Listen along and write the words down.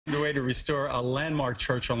underway to restore a landmark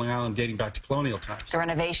church on Long Island dating back to colonial times. The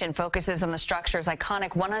renovation focuses on the structure's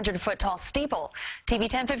iconic 100-foot-tall steeple. TV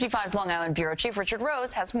 1055's Long Island Bureau Chief Richard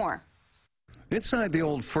Rose has more. Inside the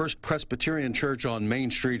old First Presbyterian Church on Main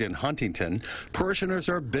Street in Huntington, parishioners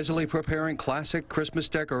are busily preparing classic Christmas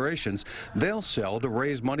decorations they'll sell to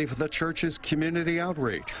raise money for the church's community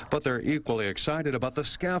outreach. But they're equally excited about the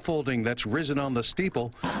scaffolding that's risen on the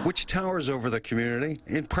steeple, which towers over the community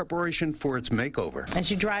in preparation for its makeover. As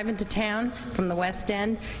you drive into town from the west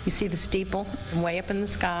end, you see the steeple way up in the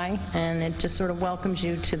sky, and it just sort of welcomes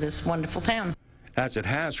you to this wonderful town. As it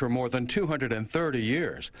has for more than 230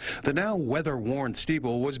 years. The now weather-worn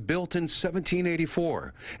steeple was built in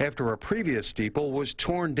 1784 after a previous steeple was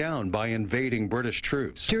torn down by invading British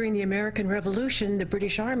troops. During the American Revolution, the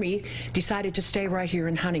British Army decided to stay right here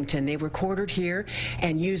in Huntington. They were quartered here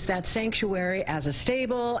and used that sanctuary as a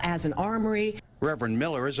stable, as an armory. Reverend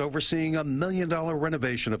Miller is overseeing a $1 million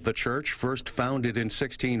renovation of the church, first founded in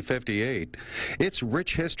 1658. Its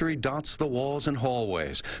rich history dots the walls and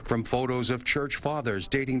hallways, from photos of church fathers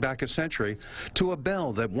dating back a century to a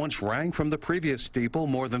bell that once rang from the previous steeple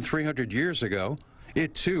more than 300 years ago.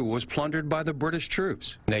 It, too, was plundered by the British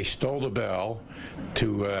troops. They stole the bell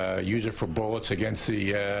to use it for bullets against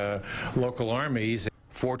the local armies.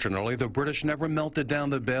 Fortunately, the British never melted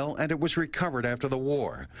down the bell, and it was recovered after the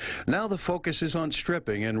war. Now the focus is on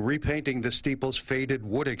stripping and repainting the steeple's faded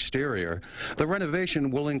wood exterior. The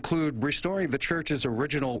renovation will include restoring the church's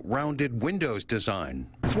original rounded windows design.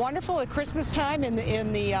 It's wonderful at Christmas time in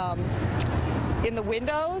the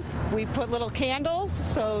windows. We put little candles,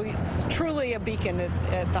 so it's truly a beacon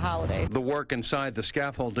at the holidays. The work inside the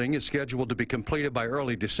scaffolding is scheduled to be completed by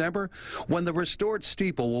early December, when the restored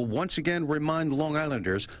steeple will once again remind Long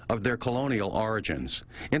Islanders of their colonial origins.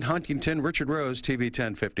 In Huntington, Richard Rose, TV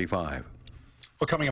 1055. Well, coming